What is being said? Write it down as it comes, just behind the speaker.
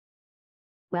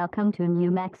Welcome to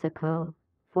New Mexico.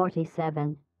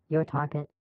 47. Your target.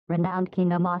 Renowned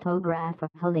kinematographer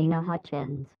Helena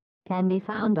Hutchins can be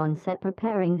found on set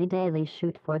preparing the daily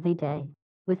shoot for the day.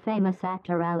 With famous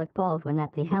actor Alec Baldwin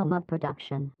at the helm of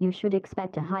production, you should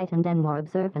expect a heightened and more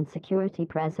observant security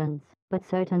presence, but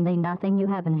certainly nothing you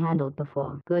haven't handled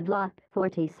before. Good luck.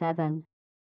 47.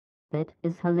 That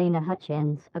is Helena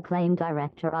Hutchins, acclaimed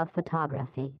director of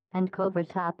photography and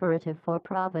covert operative for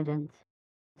Providence.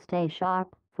 Stay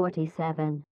sharp.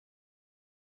 47.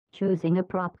 Choosing a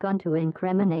prop gun to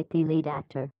incriminate the lead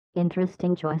actor.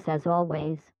 Interesting choice as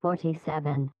always.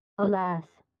 47. Alas,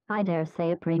 I dare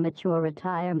say a premature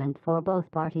retirement for both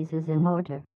parties is in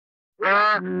order.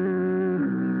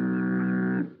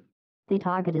 The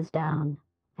target is down,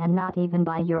 and not even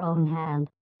by your own hand.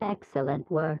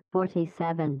 Excellent work.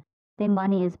 47. The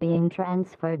money is being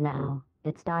transferred now.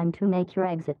 It's time to make your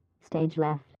exit. Stage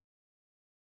left.